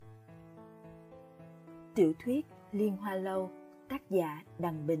Tiểu thuyết Liên Hoa Lâu, tác giả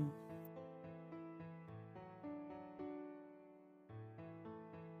Đằng, Bình.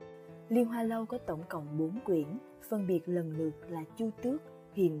 Liên Hoa Lâu có tổng cộng 4 quyển, phân biệt lần lượt là Chu Tước,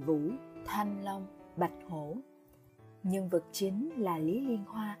 Huyền Vũ, Thanh Long, Bạch Hổ. Nhân vật chính là Lý Liên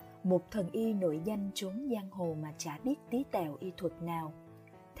Hoa, một thần y nổi danh trốn giang hồ mà chả biết tí tẹo y thuật nào.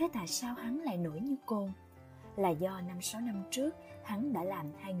 Thế tại sao hắn lại nổi như côn? Là do 5-6 năm trước hắn đã làm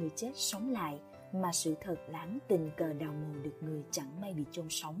 2 người chết sống lại, mà sự thật là hắn tình cờ đào mồ được người chẳng may bị chôn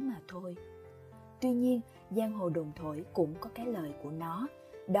sống mà thôi. Tuy nhiên, giang hồ đồn thổi cũng có cái lời của nó,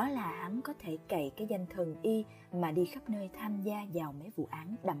 đó là hắn có thể cậy cái danh thần y mà đi khắp nơi tham gia vào mấy vụ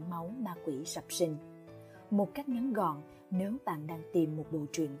án đẫm máu ma quỷ sập sình. Một cách ngắn gọn, nếu bạn đang tìm một bộ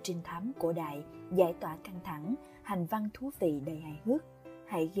truyện trinh thám cổ đại, giải tỏa căng thẳng, hành văn thú vị đầy hài hước,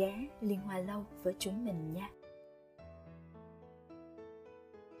 hãy ghé Liên Hoa Lâu với chúng mình nha.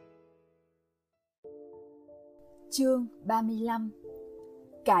 Chương 35.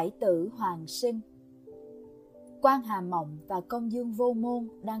 Cải tử Hoàn Sinh. Quan Hà Mộng và Công Dương Vô Môn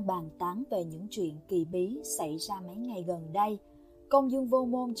đang bàn tán về những chuyện kỳ bí xảy ra mấy ngày gần đây. Công Dương Vô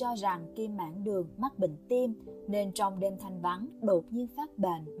Môn cho rằng Kim Mãn Đường mắc bệnh tim nên trong đêm thanh vắng đột nhiên phát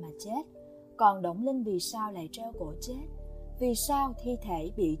bệnh mà chết. Còn Đổng Linh vì sao lại treo cổ chết? Vì sao thi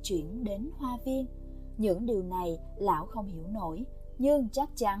thể bị chuyển đến Hoa Viên? Những điều này lão không hiểu nổi, nhưng chắc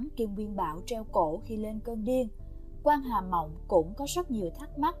chắn Kim Nguyên Bảo treo cổ khi lên cơn điên. Quan Hà Mộng cũng có rất nhiều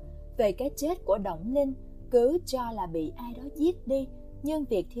thắc mắc về cái chết của Đổng Linh, cứ cho là bị ai đó giết đi, nhưng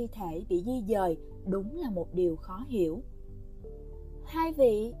việc thi thể bị di dời đúng là một điều khó hiểu. Hai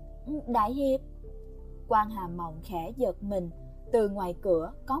vị đại hiệp. Quan Hà Mộng khẽ giật mình. Từ ngoài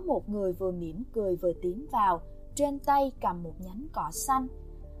cửa có một người vừa mỉm cười vừa tiến vào, trên tay cầm một nhánh cỏ xanh.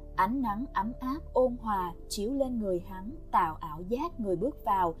 Ánh nắng ấm áp ôn hòa chiếu lên người hắn, tạo ảo giác người bước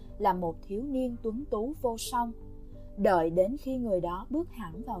vào là một thiếu niên tuấn tú vô song. Đợi đến khi người đó bước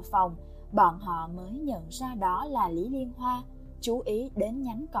hẳn vào phòng, bọn họ mới nhận ra đó là Lý Liên Hoa. Chú ý đến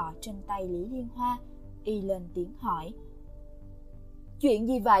nhánh cỏ trên tay Lý Liên Hoa, y lên tiếng hỏi: Chuyện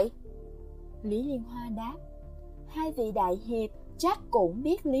gì vậy? Lý Liên Hoa đáp: Hai vị đại hiệp chắc cũng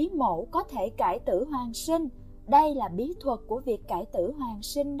biết Lý mỗ có thể cải tử hoàn sinh. Đây là bí thuật của việc cải tử hoàn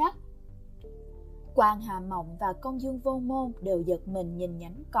sinh đó. Quan Hà Mộng và Công Dương Vô Môn đều giật mình nhìn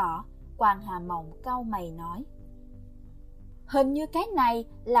nhánh cỏ. Quan Hà Mộng cau mày nói: Hình như cái này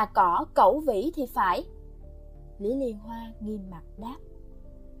là cỏ cẩu vĩ thì phải. Lý Liên Hoa nghiêm mặt đáp: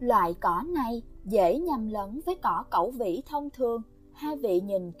 Loại cỏ này dễ nhầm lẫn với cỏ cẩu vĩ thông thường. Hai vị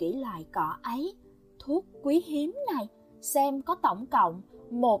nhìn kỹ loại cỏ ấy, thuốc quý hiếm này, xem có tổng cộng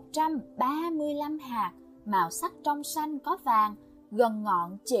 135 hạt, màu sắc trong xanh có vàng, gần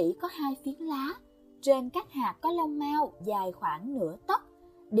ngọn chỉ có 2 phiến lá. Trên các hạt có lông mao dài khoảng nửa tấc.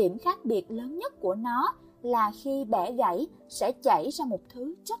 Điểm khác biệt lớn nhất của nó là khi bẻ gãy sẽ chảy ra một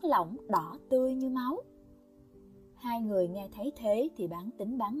thứ chất lỏng đỏ tươi như máu. Hai người nghe thấy thế thì bán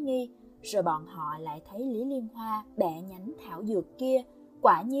tín bán nghi, rồi bọn họ lại thấy Lý Liên Hoa bẻ nhánh thảo dược kia,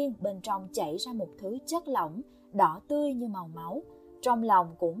 quả nhiên bên trong chảy ra một thứ chất lỏng đỏ tươi như màu máu. Trong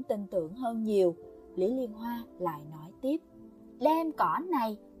lòng cũng tin tưởng hơn nhiều. Lý Liên Hoa lại nói tiếp: Đem cỏ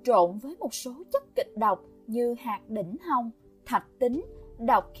này trộn với một số chất kịch độc như hạt đỉnh hồng, thạch tính,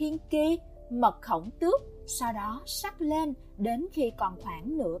 độc khiên ki, mật khổng tước, sau đó sắc lên đến khi còn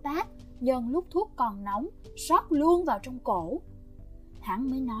khoảng nửa bát, nhân lúc thuốc còn nóng, rót luôn vào trong cổ. Hắn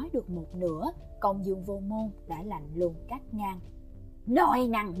mới nói được một nửa, Công Dương Vô Môn đã lạnh lùng cắt ngang: Nói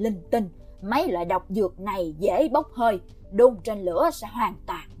năng linh tinh, mấy loại độc dược này dễ bốc hơi, đun trên lửa sẽ hoàn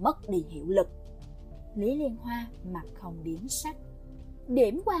toàn mất đi hiệu lực. Lý Liên Hoa mặt không biến sắc: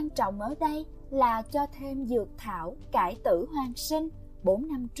 Điểm quan trọng ở đây là cho thêm dược thảo cải tử hoàn sinh. 4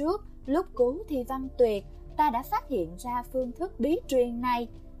 năm trước, lúc cứu Thi Văn Tuyệt, ta đã phát hiện ra phương thức bí truyền này.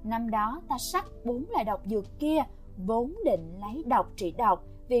 Năm đó ta sắc 4 loại độc dược kia, vốn định lấy độc trị độc,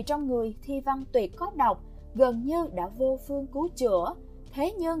 vì trong người Thi Văn Tuyệt có độc, gần như đã vô phương cứu chữa.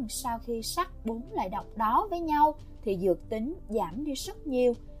 Thế nhưng sau khi sắc 4 loại độc đó với nhau thì dược tính giảm đi rất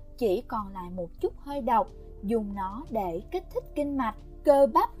nhiều, chỉ còn lại một chút hơi độc. Dùng nó để kích thích kinh mạch, cơ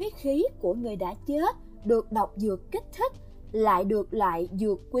bắp huyết khí của người đã chết, được độc dược kích thích, lại được lại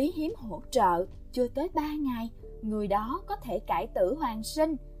dược quý hiếm hỗ trợ. Chưa tới 3 ngày, người đó có thể cải tử hoàn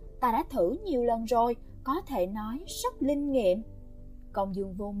sinh. Ta đã thử nhiều lần rồi, có thể nói rất linh nghiệm. Công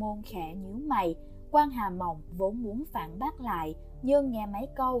Dương Vô Môn khẽ nhíu mày. Quan Hà Mộng vốn muốn phản bác lại, nhưng nghe mấy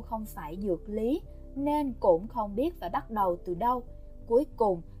câu không phải dược lý nên cũng không biết phải bắt đầu từ đâu. Cuối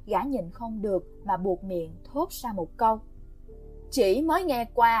cùng gã nhịn không được mà buột miệng thốt ra một câu: Chỉ mới nghe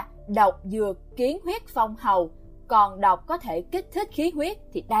qua độc dược kiến huyết phong hầu, còn độc có thể kích thích khí huyết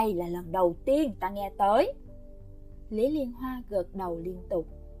thì đây là lần đầu tiên ta nghe tới. Lý Liên Hoa gật đầu liên tục.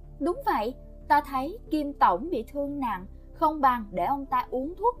 Đúng vậy, ta thấy Kim tổng bị thương nặng, không bằng để ông ta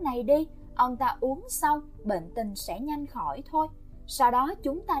uống thuốc này đi. Ông ta uống xong, bệnh tình sẽ nhanh khỏi thôi. Sau đó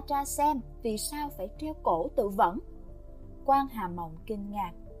chúng ta tra xem vì sao phải treo cổ tự vẫn. Quan Hà Mộng kinh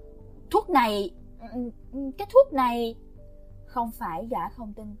ngạc. Thuốc này... cái thuốc này... Không phải gã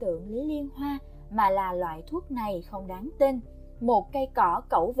không tin tưởng Lý Liên Hoa, mà là loại thuốc này không đáng tin. Một cây cỏ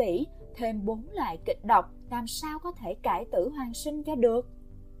cẩu vĩ, thêm 4 loại kịch độc, làm sao có thể cải tử hoàn sinh cho được?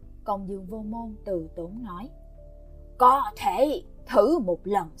 Công Dương Vô Môn từ tốn nói. Có thể thử một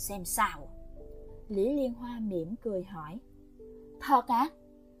lần xem sao. Lý Liên Hoa mỉm cười hỏi. Thật á?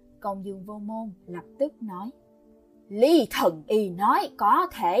 Công Dương Vô Môn lập tức nói. Lý thần y nói có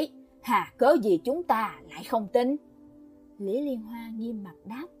thể, hà cớ gì chúng ta lại không tin? Lý Liên Hoa nghiêm mặt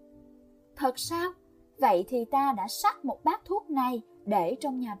đáp. Thật sao? Vậy thì ta đã xách một bát thuốc này để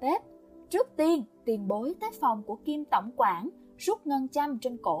trong nhà bếp. Trước tiên, tiền bối tới phòng của Kim tổng quản, rút ngân châm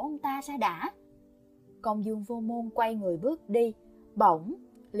trên cổ ông ta ra đã. Công Dương Vô Môn quay người bước đi. Bỗng,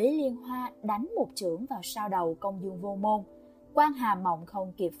 Lý Liên Hoa đánh một chưởng vào sau đầu Công Dương Vô Môn. Quan Hà Mộng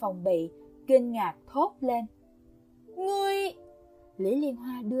không kịp phòng bị, kinh ngạc thốt lên. Ngươi... Lý Liên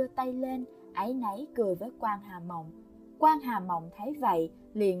Hoa đưa tay lên, áy náy cười với Quan Hà Mộng. Quan Hà Mộng thấy vậy,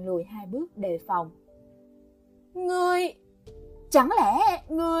 liền lùi 2 bước đề phòng. Ngươi... Chẳng lẽ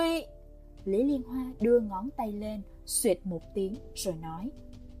ngươi... Lý Liên Hoa đưa ngón tay lên, xuyệt một tiếng rồi nói.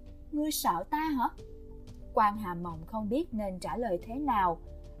 Ngươi sợ ta hả? Quan Hà Mộng không biết nên trả lời thế nào.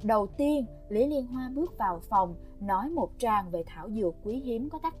 Đầu tiên, Lý Liên Hoa bước vào phòng, nói một tràng về thảo dược quý hiếm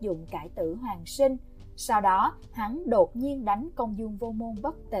có tác dụng cải tử hoàn sinh. Sau đó, hắn đột nhiên đánh Công Dương Vô Môn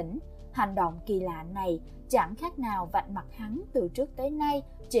bất tỉnh. Hành động kỳ lạ này chẳng khác nào vạch mặt hắn từ trước tới nay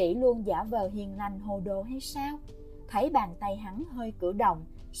chỉ luôn giả vờ hiền lành hồ đồ hay sao? Thấy bàn tay hắn hơi cử động,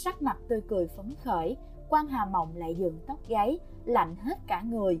 sắc mặt tươi cười phấn khởi, Quan Hà Mộng lại dựng tóc gáy, lạnh hết cả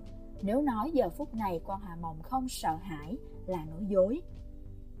người. Nếu nói giờ phút này Quan Hà Mộng không sợ hãi là nói dối.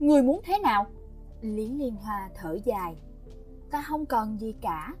 Người muốn thế nào? Lý Liên Hoa thở dài. Ta không cần gì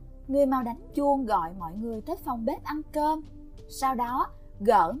cả. Ngươi mau đánh chuông gọi mọi người tới phòng bếp ăn cơm. Sau đó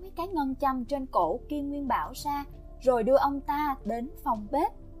gỡ mấy cái ngân châm trên cổ Kim Nguyên Bảo ra, rồi đưa ông ta đến phòng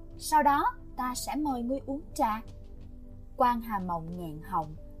bếp. Sau đó ta sẽ mời ngươi uống trà. Quan Hà Mộng nghẹn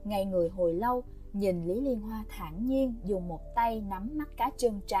họng, ngây người hồi lâu, nhìn Lý Liên Hoa thản nhiên dùng một tay nắm mắt cá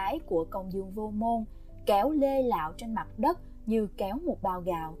chân trái của Công Dương Vô Môn, kéo lê lạo trên mặt đất như kéo một bao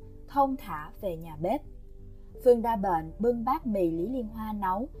gạo, thong thả về nhà bếp. Phương Đa Bệnh bưng bát mì Lý Liên Hoa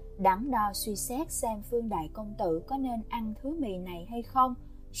nấu, đắn đo suy xét xem Phương đại công tử có nên ăn thứ mì này hay không,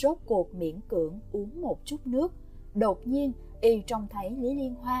 rốt cuộc miễn cưỡng uống một chút nước. Đột nhiên, y trông thấy Lý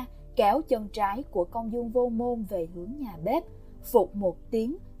Liên Hoa kéo chân trái của Công Dương Vô Môn về hướng nhà bếp, phụt một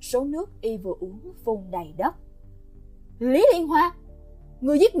tiếng, số nước y vừa uống phun đầy đất. Lý Liên Hoa,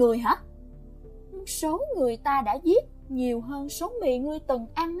 ngươi giết người hả? Số người ta đã giết nhiều hơn số mì ngươi từng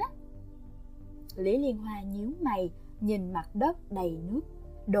ăn á. Lý Liên Hoa nhíu mày, nhìn mặt đất đầy nước.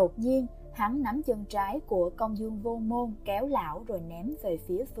 Đột nhiên, hắn nắm chân trái của Công Dương Vô Môn kéo lão rồi ném về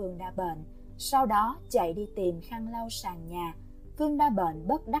phía Phương Đa Bệnh. Sau đó chạy đi tìm khăn lau sàn nhà. Phương Đa Bệnh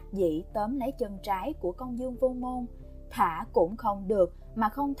bất đắc dĩ tóm lấy chân trái của Công Dương Vô Môn. Thả cũng không được, mà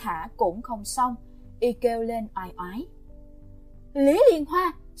không thả cũng không xong. Y kêu lên oai oái. Lý Liên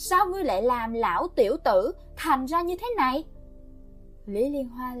Hoa, sao ngươi lại làm lão tiểu tử thành ra như thế này? Lý Liên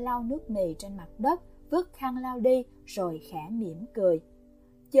Hoa lau nước mì trên mặt đất, vứt khăn lau đi rồi khẽ mỉm cười.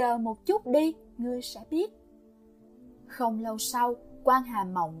 Chờ một chút đi, ngươi sẽ biết. Không lâu sau, Quan Hà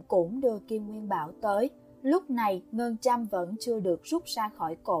Mộng cũng đưa Kim Nguyên Bảo tới. Lúc này ngân châm vẫn chưa được rút ra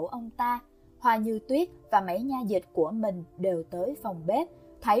khỏi cổ ông ta. Hoa Như Tuyết và mấy nha dịch của mình đều tới phòng bếp,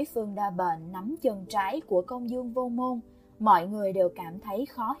 thấy Phương Đa Bệnh nắm chân trái của Công Dương Vô Môn. Mọi người đều cảm thấy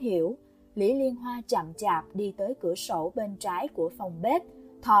khó hiểu. Lý Liên Hoa chậm chạp đi tới cửa sổ bên trái của phòng bếp,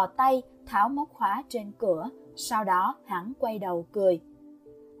 thò tay tháo móc khóa trên cửa. Sau đó hắn quay đầu cười.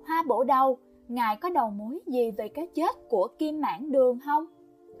 Hoa bổ đầu, ngài có đầu mối gì về cái chết của Kim Mãn Đường không?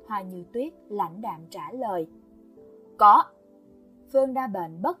 Hoa Như Tuyết lãnh đạm trả lời. Có. Phương Đa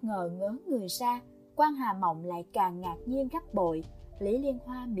Bệnh bất ngờ ngớ người ra, Quan Hà Mộng lại càng ngạc nhiên gấp bội. Lý Liên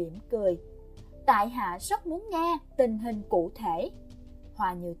Hoa mỉm cười. Tại hạ rất muốn nghe tình hình cụ thể.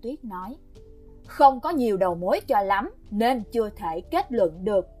 Hoa Như Tuyết nói. Không có nhiều đầu mối cho lắm, nên chưa thể kết luận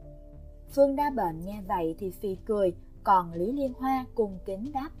được. Phương Đa Bệnh nghe vậy thì phì cười, còn Lý Liên Hoa cung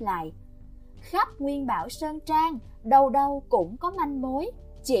kính đáp lại. Khắp Nguyên Bảo Sơn Trang, đâu đâu cũng có manh mối.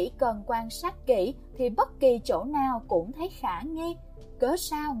 Chỉ cần quan sát kỹ thì bất kỳ chỗ nào cũng thấy khả nghi. Cớ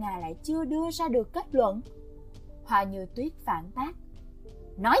sao ngài lại chưa đưa ra được kết luận? Hoa Như Tuyết phản bác.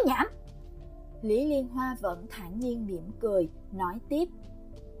 Nói nhảm! Lý Liên Hoa vẫn thản nhiên mỉm cười, nói tiếp.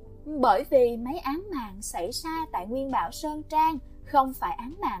 Bởi vì mấy án mạng xảy ra tại Nguyên Bảo Sơn Trang không phải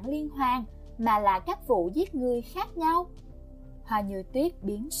án mạng liên hoàn, mà là các vụ giết người khác nhau. Hoa Như Tuyết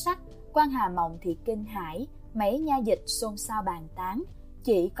biến sắc, Quan Hà Mộng thì kinh hãi, mấy nha dịch xôn xao bàn tán.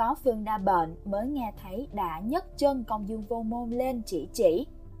 Chỉ có Phương Đa Bệnh mới nghe thấy đã nhấc chân Công Dương Vô Môn lên chỉ.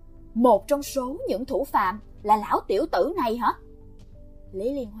 Một trong số những thủ phạm là lão tiểu tử này hả?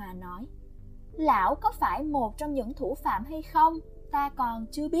 Lý Liên Hoa nói. Lão có phải một trong những thủ phạm hay không, ta còn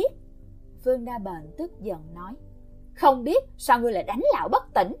chưa biết. Phương Đa Bệnh tức giận nói. Không biết, sao ngươi lại đánh lão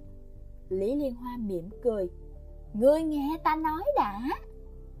bất tỉnh? Lý Liên Hoa mỉm cười. Ngươi nghe ta nói đã.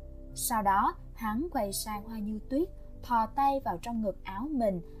 Sau đó, hắn quay sang Hoa Như Tuyết, thò tay vào trong ngực áo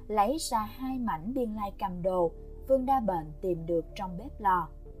mình, lấy ra 2 mảnh biên lai cầm đồ, Phương Đa Bệnh tìm được trong bếp lò.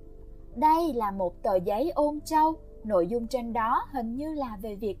 Đây là một tờ giấy ôn châu, nội dung trên đó hình như là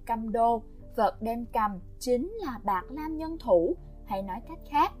về việc cầm đồ. Vật đem cầm chính là bạc lam nhân thủ, hay nói cách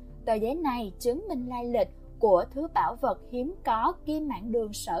khác, tờ giấy này chứng minh lai lịch của thứ bảo vật hiếm có Kim Mãn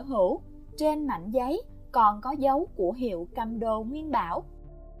Đường sở hữu. Trên mảnh giấy còn có dấu của hiệu cầm đồ Nguyên Bảo.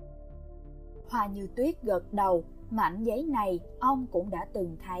 Hoa Như Tuyết gật đầu, mảnh giấy này ông cũng đã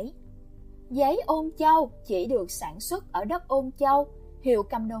từng thấy. Giấy ôn châu chỉ được sản xuất ở đất Ôn Châu. Hiệu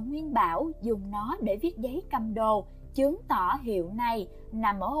cầm đồ Nguyên Bảo dùng nó để viết giấy cầm đồ, chứng tỏ hiệu này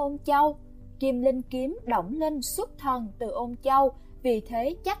nằm ở Ôn Châu. Kim Linh kiếm Động Linh xuất thần từ Ôn Châu, vì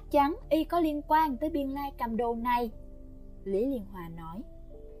thế chắc chắn y có liên quan tới biên lai cầm đồ này. Lý Liên Hoa nói.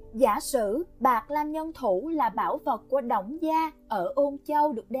 Giả sử bạc lam nhân thủ là bảo vật của Đổng gia ở Ôn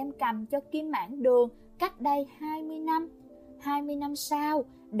Châu được đem cầm cho Kim Mãn Đường cách đây 20 năm. 20 năm sau,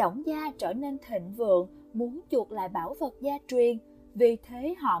 Đổng gia trở nên thịnh vượng, muốn chuộc lại bảo vật gia truyền. Vì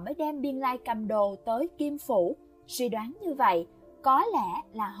thế họ mới đem biên lai cầm đồ tới Kim Phủ. Suy đoán như vậy có lẽ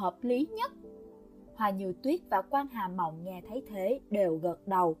là hợp lý nhất. Hoa Như Tuyết và Quan Hà Mộng nghe thấy thế đều gật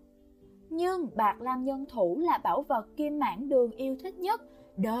đầu. Nhưng bạc lam nhân thủ là bảo vật Kim Mãn Đường yêu thích nhất,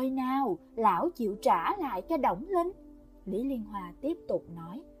 đời nào lão chịu trả lại cho Đổng Linh? Lý Liên Hoa tiếp tục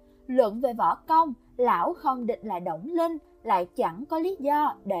nói. Luận về võ công, lão không địch lại Đổng Linh, lại chẳng có lý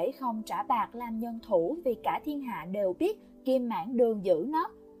do để không trả bạc lam nhân thủ, vì cả thiên hạ đều biết Kim Mãn Đường giữ nó.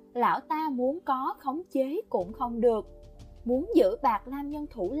 Lão ta muốn có khống chế cũng không được. Muốn giữ bạc lam nhân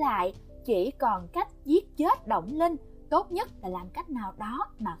thủ lại, chỉ còn cách giết chết Đổng Linh, tốt nhất là làm cách nào đó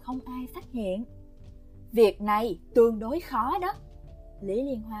mà không ai phát hiện. Việc này tương đối khó đó. Lý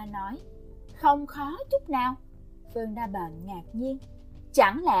Liên Hoa nói. Không khó chút nào. Phương Đa Bệnh ngạc nhiên.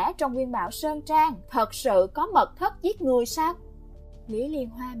 Chẳng lẽ trong Nguyên Bảo Sơn Trang thật sự có mật thất giết người sao? Lý Liên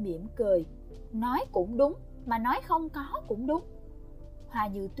Hoa mỉm cười. Nói cũng đúng, mà nói không có cũng đúng. Hoa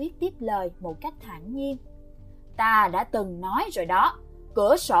Như Tuyết tiếp lời một cách thản nhiên. Ta đã từng nói rồi đó,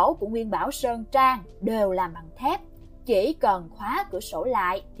 cửa sổ của Nguyên Bảo Sơn Trang đều làm bằng thép. Chỉ cần khóa cửa sổ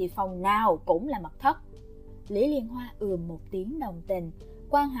lại thì phòng nào cũng là mật thất. Lý Liên Hoa một tiếng đồng tình.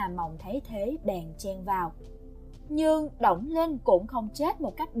 Quan Hà Mộng thấy thế bèn chen vào. Nhưng Đổng Linh cũng không chết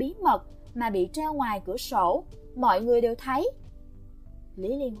một cách bí mật, mà bị treo ngoài cửa sổ, mọi người đều thấy.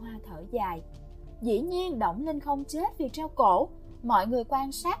 Lý Liên Hoa thở dài. Dĩ nhiên Đổng Linh không chết vì treo cổ. Mọi người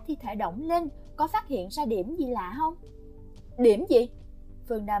quan sát thi thể Đổng Linh có phát hiện ra điểm gì lạ không? Điểm gì?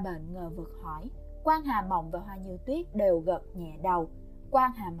 Phương Đa Bệnh ngờ vực hỏi. Quan Hà Mộng và Hoa Như Tuyết đều gật nhẹ đầu.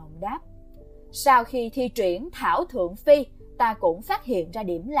 Quan Hà Mộng đáp. Sau khi thi triển Thảo Thượng Phi, ta cũng phát hiện ra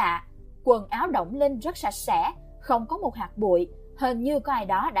điểm lạ. Quần áo Đổng Linh rất sạch sẽ, không có một hạt bụi. Hình như có ai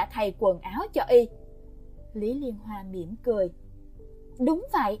đó đã thay quần áo cho y. Lý Liên Hoa mỉm cười. Đúng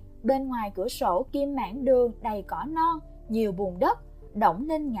vậy, bên ngoài cửa sổ Kim Mãn Đường đầy cỏ non, nhiều bùn đất. Đổng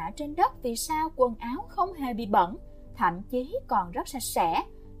Linh ngã trên đất, vì sao quần áo không hề bị bẩn, thậm chí còn rất sạch sẽ.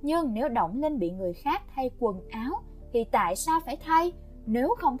 Nhưng nếu Đổng Linh bị người khác thay quần áo thì tại sao phải thay?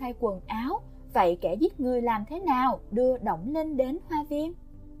 Nếu không thay quần áo, vậy kẻ giết người làm thế nào đưa Đổng Linh đến Hoa Viên?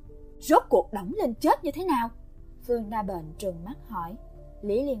 Rốt cuộc Đổng Linh chết như thế nào? Phương Đa Bệnh trừng mắt hỏi.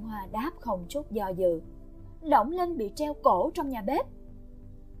 Lý Liên Hoa đáp không chút do dự. Đổng Linh bị treo cổ trong nhà bếp.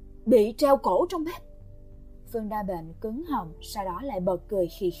 Bị treo cổ trong bếp? Phương Đa Bệnh cứng họng, sau đó lại bật cười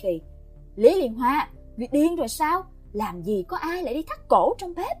khì khì. Lý Liên Hoa, ngươi điên rồi sao? Làm gì có ai lại đi thắt cổ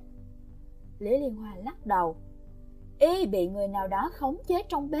trong bếp? Lý Liên Hoa lắc đầu. Y bị người nào đó khống chế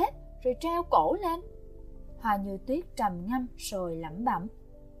trong bếp rồi treo cổ lên. Hoa Như Tuyết trầm ngâm rồi lẩm bẩm.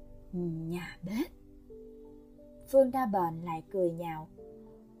 Nhà bếp. Phương Đa Bệnh lại cười nhạo.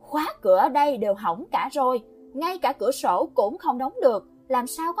 Khóa cửa ở đây đều hỏng cả rồi, ngay cả cửa sổ cũng không đóng được, làm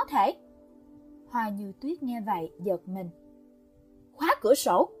sao có thể? Hoa Như Tuyết nghe vậy giật mình. Khóa cửa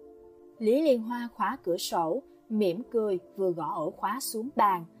sổ? Lý Liên Hoa khóa cửa sổ, mỉm cười vừa gõ ổ khóa xuống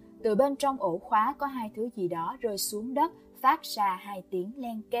bàn. Từ bên trong ổ khóa có hai thứ gì đó rơi xuống đất, phát ra hai tiếng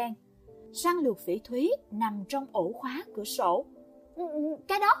len keng. Răng lược phỉ thúy nằm trong ổ khóa cửa sổ.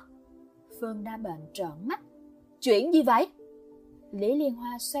 Cái đó. Phương Đa Bệnh trợn mắt. Chuyện gì vậy? Lý Liên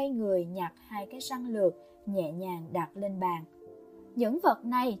Hoa xoay người nhặt hai cái răng lược, nhẹ nhàng đặt lên bàn. Những vật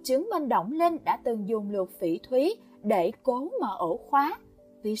này chứng minh Đổng Linh đã từng dùng lược phỉ thúy để cố mở ổ khóa.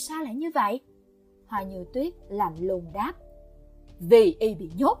 Vì sao lại như vậy? Hoa Như Tuyết lạnh lùng đáp. Vì y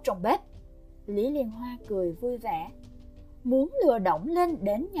bị nhốt trong bếp. Lý Liên Hoa cười vui vẻ. Muốn lừa Đổng Linh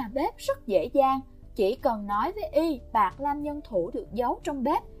đến nhà bếp rất dễ dàng. Chỉ cần nói với y bạc lam nhân thủ được giấu trong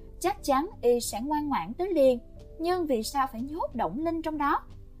bếp, chắc chắn y sẽ ngoan ngoãn tới liền. Nhưng vì sao phải nhốt Đổng Linh trong đó?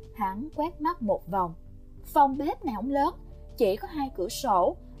 Hắn quét mắt một vòng. Phòng bếp này không lớn, chỉ có hai cửa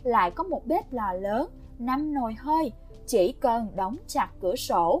sổ, lại có một bếp lò lớn, 5 nồi hơi. Chỉ cần đóng chặt cửa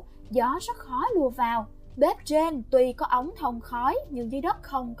sổ, gió rất khó lùa vào. Bếp trên tuy có ống thông khói nhưng dưới đất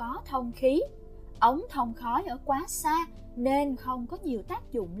không có thông khí. Ống thông khói ở quá xa nên không có nhiều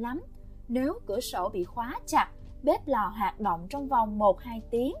tác dụng lắm. Nếu cửa sổ bị khóa chặt, bếp lò hoạt động trong vòng 1-2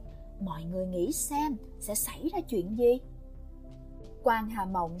 tiếng, mọi người nghĩ xem sẽ xảy ra chuyện gì? Quan Hà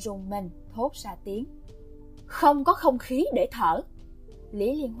Mộng rùng mình thốt ra tiếng. Không có không khí để thở.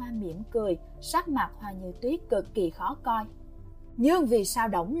 Lý Liên Hoa mỉm cười, sắc mặt Hoa Như Tuyết cực kỳ khó coi. Nhưng vì sao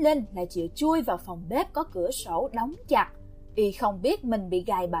Đổng Linh lại chịu chui vào phòng bếp có cửa sổ đóng chặt? Y không biết mình bị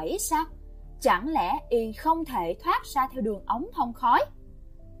gài bẫy sao? Chẳng lẽ y không thể thoát ra theo đường ống thông khói?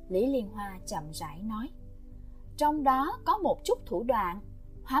 Lý Liên Hoa chậm rãi nói. Trong đó có một chút thủ đoạn.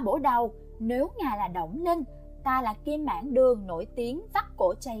 Hoa bổ đầu, nếu ngài là Đổng Linh, ta là Kim Mãn Đường nổi tiếng vắt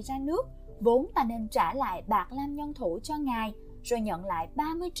cổ chày ra nước, vốn ta nên trả lại bạc lam nhân thủ cho ngài, rồi nhận lại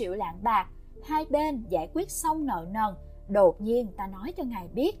 30 triệu lạng bạc. Hai bên giải quyết xong nợ nần. Đột nhiên ta nói cho ngài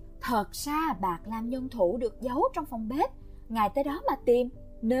biết, thật ra bạc lam nhân thủ được giấu trong phòng bếp. Ngài tới đó mà tìm,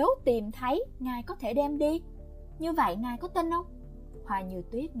 nếu tìm thấy, ngài có thể đem đi. Như vậy ngài có tin không? Hoa Như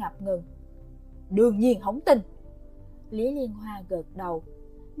Tuyết ngập ngừng. Đương nhiên không tin. Lý Liên Hoa gật đầu.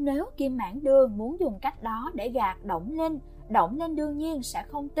 Nếu Kim Mãn Đường muốn dùng cách đó để gạt Đổng Linh đương nhiên sẽ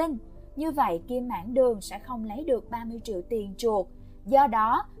không tin. Như vậy Kim Mãn Đường sẽ không lấy được 30 triệu tiền chuộc. Do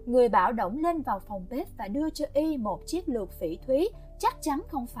đó, người bảo Đổng Linh vào phòng bếp và đưa cho y một chiếc lược phỉ thúy chắc chắn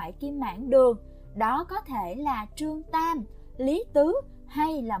không phải Kim Mãn Đường. Đó có thể là Trương Tam, Lý Tứ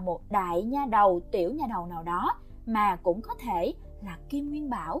hay là một đại nha đầu, tiểu nha đầu nào đó, mà cũng có thể là Kim Nguyên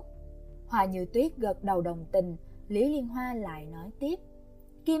Bảo. Hoa Như Tuyết gật đầu đồng tình. Lý Liên Hoa lại nói tiếp.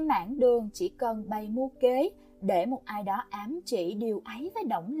 Kim Mãn Đường chỉ cần bày mưu kế để một ai đó ám chỉ điều ấy với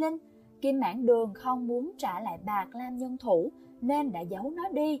Đổng Linh. Kim Mãn Đường không muốn trả lại bạc lam nhân thủ nên đã giấu nó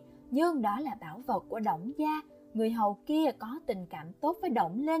đi. Nhưng đó là bảo vật của Đổng gia. Người hầu kia có tình cảm tốt với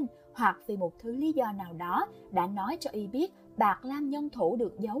Đổng Linh, hoặc vì một thứ lý do nào đó đã nói cho y biết bạc lam nhân thủ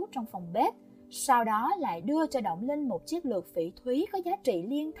được giấu trong phòng bếp. Sau đó lại đưa cho Đổng Linh một chiếc lược phỉ thúy có giá trị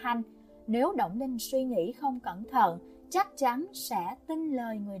liên thành. Nếu Đổng Linh suy nghĩ không cẩn thận, chắc chắn sẽ tin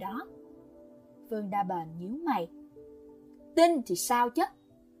lời người đó. Phương Đa Bệnh nhíu mày. Tin thì sao chứ?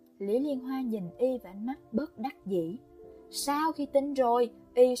 Lý Liên Hoa nhìn y với ánh mắt bất đắc dĩ. Sau khi tin rồi,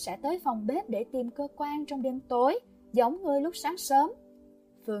 y sẽ tới phòng bếp để tìm cơ quan trong đêm tối, giống ngươi lúc sáng sớm.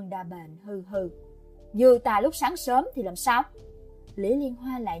 Phương Đa Bệnh hừ hừ. Như ta lúc sáng sớm thì làm sao? Lý Liên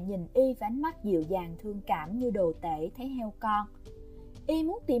Hoa lại nhìn y với ánh mắt dịu dàng thương cảm như đồ tể thấy heo con. Y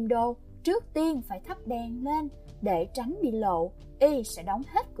muốn tìm đồ, trước tiên phải thắp đèn lên, để tránh bị lộ, y sẽ đóng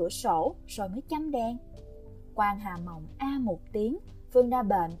hết cửa sổ rồi mới châm đèn. Quan Hà Mộng a một tiếng. Phương Đa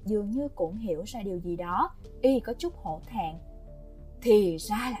Bệnh dường như cũng hiểu ra điều gì đó, y có chút hổ thẹn. Thì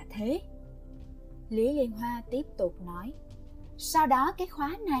ra là thế. Lý Liên Hoa tiếp tục nói. Sau đó cái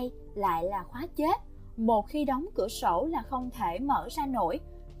khóa này lại là khóa chết. Một khi đóng cửa sổ là không thể mở ra nổi,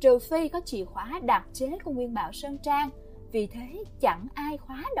 trừ phi có chìa khóa đặc chế của Nguyên Bảo Sơn Trang. Vì thế chẳng ai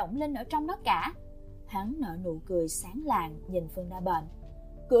khóa Đổng Linh ở trong đó cả. Hắn nở nụ cười sáng lạng nhìn Phương Đa Bệnh.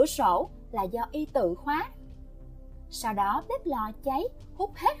 Cửa sổ là do y tự khóa. Sau đó bếp lò cháy,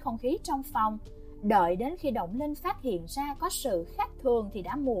 hút hết không khí trong phòng. Đợi đến khi Đổng Linh phát hiện ra có sự khác thường thì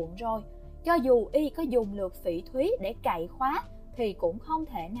đã muộn rồi. Cho dù y có dùng lược phỉ thúy để cậy khóa thì cũng không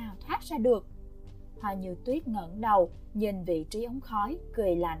thể nào thoát ra được. Hoa Như Tuyết ngẩng đầu nhìn vị trí ống khói,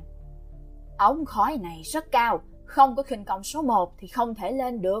 cười lạnh. Ống khói này rất cao, không có khinh công số 1 thì không thể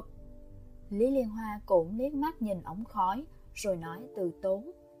lên được. Lý Liên Hoa cũng liếc mắt nhìn ống khói rồi nói từ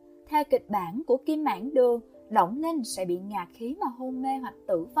tốn. Theo kịch bản của Kim Mãn Đường, Đổng Linh sẽ bị ngạt khí mà hôn mê hoặc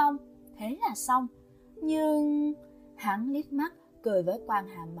tử vong. Thế là xong. Nhưng... Hắn liếc mắt cười với Quan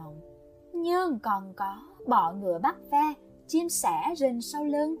Hà Mộng. Nhưng còn có bọ ngựa bắt ve, chim sẻ rình sau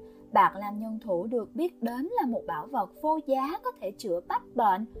lưng, Bạc Lam Nhân Thủ được biết đến là một bảo vật vô giá có thể chữa bách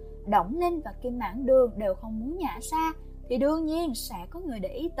bệnh. Đổng Linh và Kim Mãn Đường đều không muốn nhả ra, thì đương nhiên sẽ có người để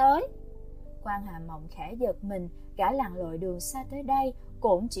ý tới. Quan Hà Mộng khẽ giật mình, gã lặn lội đường xa tới đây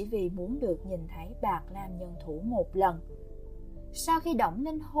cũng chỉ vì muốn được nhìn thấy Bạc Lam Nhân Thủ một lần. Sau khi Đổng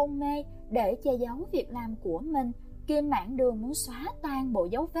Linh hôn mê, để che giấu việc làm của mình, Kim Mãn Đường muốn xóa toàn bộ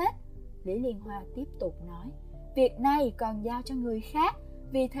dấu vết. Lý Liên Hoa tiếp tục nói, việc này còn giao cho người khác,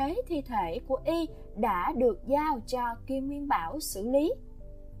 vì thế thi thể của y đã được giao cho Kim Nguyên Bảo xử lý.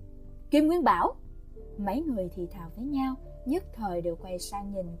 Kim Nguyên Bảo? Mấy người thì thào với nhau, nhất thời đều quay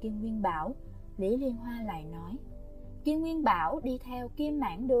sang nhìn Kim Nguyên Bảo. Lý Liên Hoa lại nói, Kim Nguyên Bảo đi theo Kim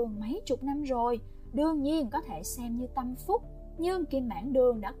Mãn Đường mấy chục năm rồi, đương nhiên có thể xem như tâm phúc, nhưng Kim Mãn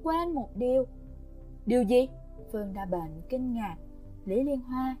Đường đã quên một điều. Điều gì? Phương Đa Bệnh kinh ngạc. Lý Liên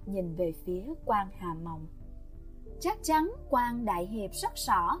Hoa nhìn về phía Quan Hà Mộng. Chắc chắn Quan Đại Hiệp rất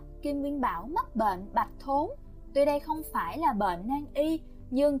rõ Kim Nguyên Bảo mắc bệnh bạch thốn. Tuy đây không phải là bệnh nan y,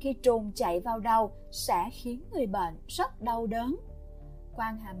 nhưng khi trùng chạy vào đầu sẽ khiến người bệnh rất đau đớn.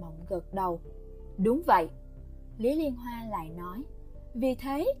 Quan Hà Mộng gật đầu. Đúng vậy. Lý Liên Hoa lại nói, vì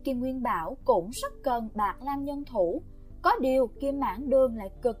thế Kim Nguyên Bảo cũng rất cần Bạc Lam Nhân Thủ. Có điều Kim Mãn Đường lại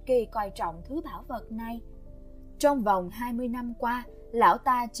cực kỳ coi trọng thứ bảo vật này. Trong vòng 20 năm qua, lão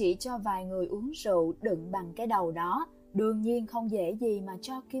ta chỉ cho vài người uống rượu đựng bằng cái đầu đó, đương nhiên không dễ gì mà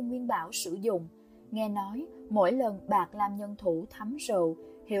cho Kim Nguyên Bảo sử dụng. Nghe nói, mỗi lần Bạc Lam Nhân Thủ thấm rượu,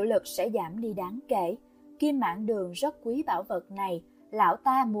 hiệu lực sẽ giảm đi đáng kể. Kim Mãn Đường rất quý bảo vật này, lão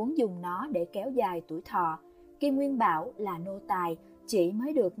ta muốn dùng nó để kéo dài tuổi thọ. Kim Nguyên Bảo là nô tài, chỉ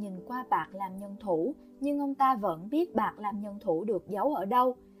mới được nhìn qua Bạc Lam Nhân Thủ, nhưng ông ta vẫn biết Bạc Lam Nhân Thủ được giấu ở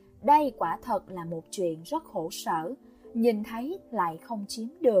đâu. Đây quả thật là một chuyện rất khổ sở, nhìn thấy lại không chiếm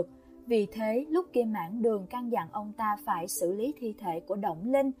được. Vì thế lúc Kim Mãn Đường căn dặn ông ta phải xử lý thi thể của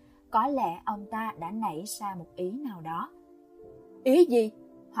Đổng Linh, có lẽ ông ta đã nảy ra một ý nào đó. Ý gì?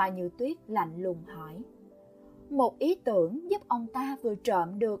 Hoa Như Tuyết lạnh lùng hỏi. Một ý tưởng giúp ông ta vừa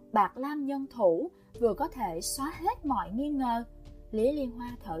trộm được Bạc Lam Nhân Thủ, vừa có thể xóa hết mọi nghi ngờ. Lý Liên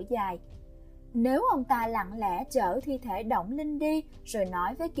Hoa thở dài. Nếu ông ta lặng lẽ chở thi thể Đổng Linh đi, rồi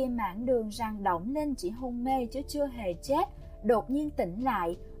nói với Kim Mãn Đường rằng Đổng Linh chỉ hôn mê chứ chưa hề chết, đột nhiên tỉnh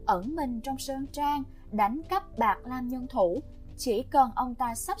lại, ẩn mình trong sơn trang, đánh cắp Bạc Lam Nhân Thủ, chỉ cần ông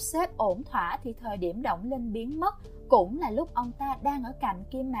ta sắp xếp ổn thỏa thì thời điểm Đổng Linh biến mất cũng là lúc ông ta đang ở cạnh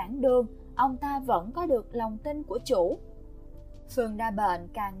Kim Mãn Đường, ông ta vẫn có được lòng tin của chủ. Phương Đa Bệnh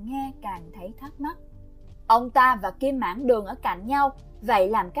càng nghe càng thấy thắc mắc. Ông ta và Kim Mãn Đường ở cạnh nhau, vậy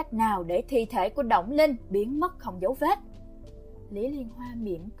làm cách nào để thi thể của Đổng Linh biến mất không dấu vết? Lý Liên Hoa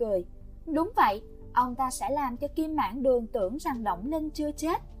mỉm cười. Đúng vậy, ông ta sẽ làm cho Kim Mãn Đường tưởng rằng Đổng Linh chưa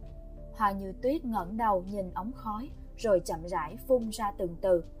chết. Hoa Như Tuyết ngẩng đầu nhìn ống khói, rồi chậm rãi phun ra từng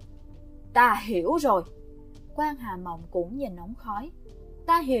từ. Ta hiểu rồi. Quan Hà Mộng cũng nhìn ống khói.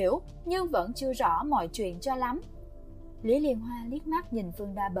 Ta hiểu, nhưng vẫn chưa rõ mọi chuyện cho lắm. Lý Liên Hoa liếc mắt nhìn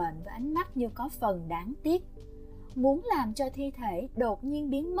Phương Đa Bệnh với ánh mắt như có phần đáng tiếc. Muốn làm cho thi thể đột nhiên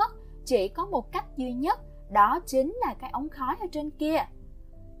biến mất, chỉ có một cách duy nhất, đó chính là cái ống khói ở trên kia.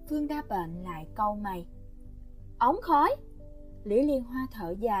 Phương Đa Bệnh lại cau mày. Ống khói? Lý Liên Hoa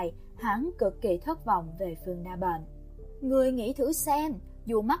thở dài, hắn cực kỳ thất vọng về Phương Đa Bệnh. Người nghĩ thử xem,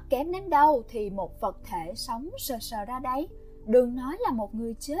 dù mắc kém đến đâu thì một vật thể sống sờ sờ ra đấy. Đừng nói là một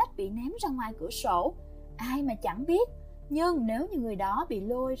người chết bị ném ra ngoài cửa sổ, ai mà chẳng biết. Nhưng nếu như người đó bị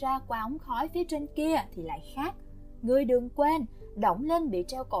lôi ra qua ống khói phía trên kia thì lại khác. Ngươi đừng quên, Đổng Linh bị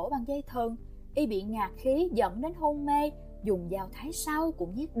treo cổ bằng dây thừng, y bị ngạt khí dẫn đến hôn mê, dùng dao thái sau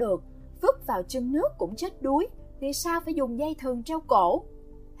cũng giết được, vứt vào chum nước cũng chết đuối, vì sao phải dùng dây thừng treo cổ?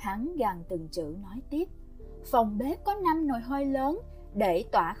 Hắn gằn từng chữ nói tiếp. Phòng bếp có 5 nồi hơi lớn để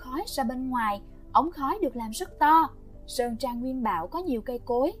tỏa khói ra bên ngoài, ống khói được làm rất to. Sơn trang Nguyên Bảo có nhiều cây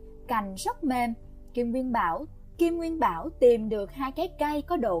cối, cành rất mềm. Kim Nguyên Bảo tìm được 2 cái cây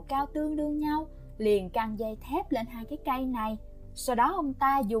có độ cao tương đương nhau, liền căng dây thép lên 2 cái cây này. Sau đó ông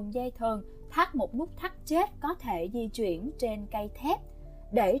ta dùng dây thừng thắt một nút thắt chết có thể di chuyển trên cây thép.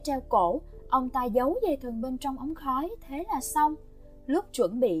 Để treo cổ, ông ta giấu dây thừng bên trong ống khói, thế là xong. Lúc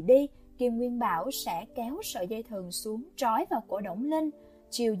chuẩn bị đi, Kim Nguyên Bảo sẽ kéo sợi dây thừng xuống trói vào cổ Đổng Linh.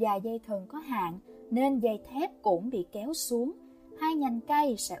 Chiều dài dây thừng có hạn nên dây thép cũng bị kéo xuống. 2 nhành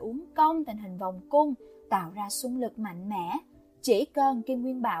cây sẽ uốn cong thành hình vòng cung, tạo ra xung lực mạnh mẽ. Chỉ cần Kim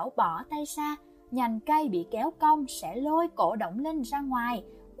Nguyên Bảo bỏ tay ra, nhành cây bị kéo cong sẽ lôi cổ Đổng Linh ra ngoài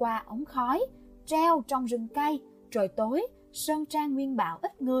qua ống khói, treo trong rừng cây. Rồi tối, sơn trang Nguyên Bảo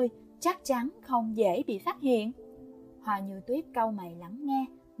ít người, chắc chắn không dễ bị phát hiện. Hoa Như Tuyết cau mày lắng nghe,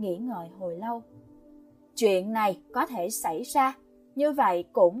 nghĩ ngợi hồi lâu. Chuyện này có thể xảy ra, Như vậy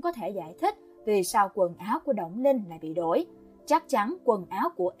cũng có thể giải thích vì sao quần áo của Đổng Linh lại bị đổi. Chắc chắn quần áo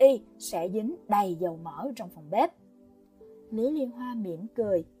của y sẽ dính đầy dầu mỡ trong phòng bếp. Lý Liên Hoa mỉm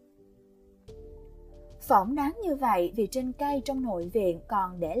cười. Phỏng đoán như vậy vì trên cây trong nội viện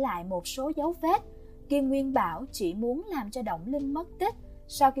còn để lại một số dấu vết. Kim Nguyên Bảo chỉ muốn làm cho Đổng Linh mất tích.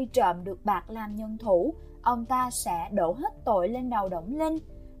 Sau khi trộm được bạc làm nhân thủ, ông ta sẽ đổ hết tội lên đầu Đổng Linh.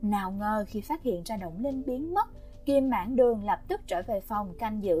 Nào ngờ khi phát hiện ra Đổng Linh biến mất, Kim Mãn Đường lập tức trở về phòng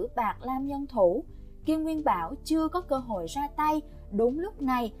canh giữ bạc lam nhân thủ. Kim Nguyên Bảo chưa có cơ hội ra tay. Đúng lúc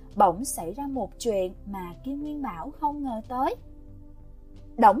này bỗng xảy ra một chuyện mà Kim Nguyên Bảo không ngờ tới.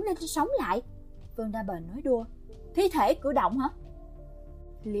 Đổng Linh sống lại, Vương Đa Bền nói đùa. Thi thể cử động hả?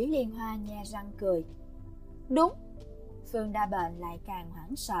 Lý Liên Hoa nhe răng cười. Đúng. Vương Đa Bền lại càng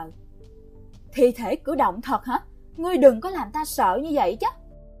hoảng sợ. Thi thể cử động thật hả? Ngươi đừng có làm ta sợ như vậy chứ.